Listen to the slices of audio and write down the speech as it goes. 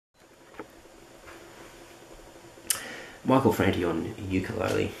Michael Franti on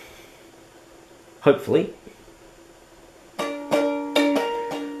ukulele. Hopefully.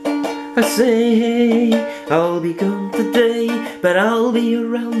 I say I'll be gone today, but I'll be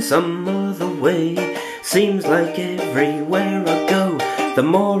around some other way. Seems like everywhere I go, the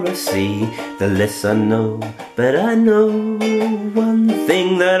more I see, the less I know. But I know one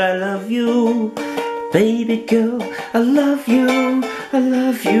thing, that I love you. Baby girl, I love you, I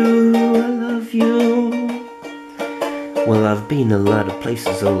love you, I love you. Well, I've been a lot of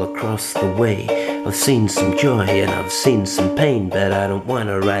places all across the way. I've seen some joy and I've seen some pain, but I don't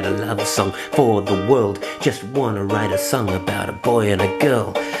wanna write a love song for the world. Just wanna write a song about a boy and a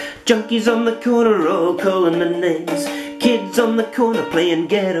girl. Junkies on the corner all calling the names, kids on the corner playing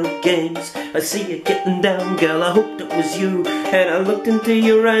ghetto games. I see you getting down, girl, I hoped it was you. And I looked into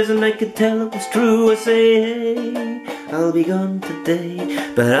your eyes and I could tell it was true. I say, hey, I'll be gone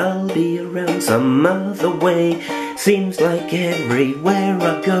today, but I'll be around some other way. Seems like everywhere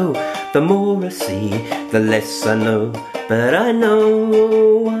I go, the more I see, the less I know. But I know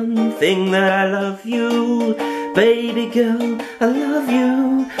one thing, that I love you. Baby girl, I love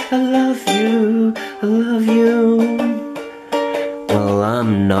you, I love you, I love you. Well,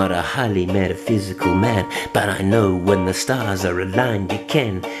 I'm not a highly metaphysical man, but I know when the stars are aligned you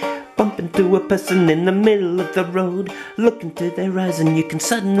can bump into a person in the middle of the road, look into their eyes and you can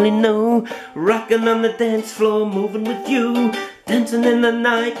suddenly know. Rocking on the dance floor, moving with you, dancing in the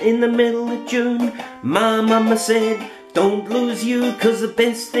night in the middle of June. My mama said, don't lose you, 'cause the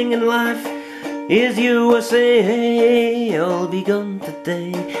best thing in life is you. I say, hey, I'll be gone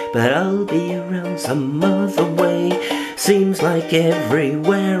today, but I'll be around some other way. Seems like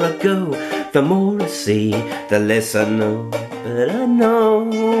everywhere I go, the more I see, the less I know. But I know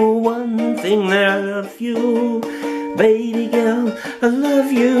one thing, that I love you. Baby girl, I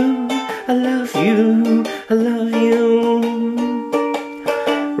love you, I love you, I love you.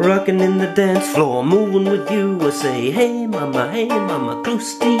 Rocking in the dance floor, moving with you. I say, hey mama,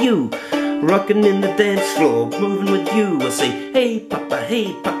 close to you. Rocking in the dance floor, moving with you. I say, hey papa,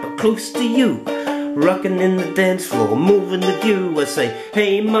 close to you. Rocking in the dance floor, moving with you. I say,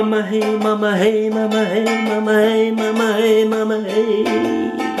 hey mama, hey mama, hey mama, hey mama, hey mama, hey mama, hey.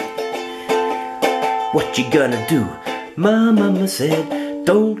 What you gonna do? My mama said,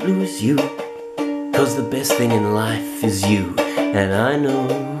 don't lose you, 'cause the best thing in life is you. And I know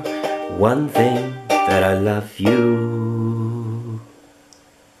one thing, that I love you.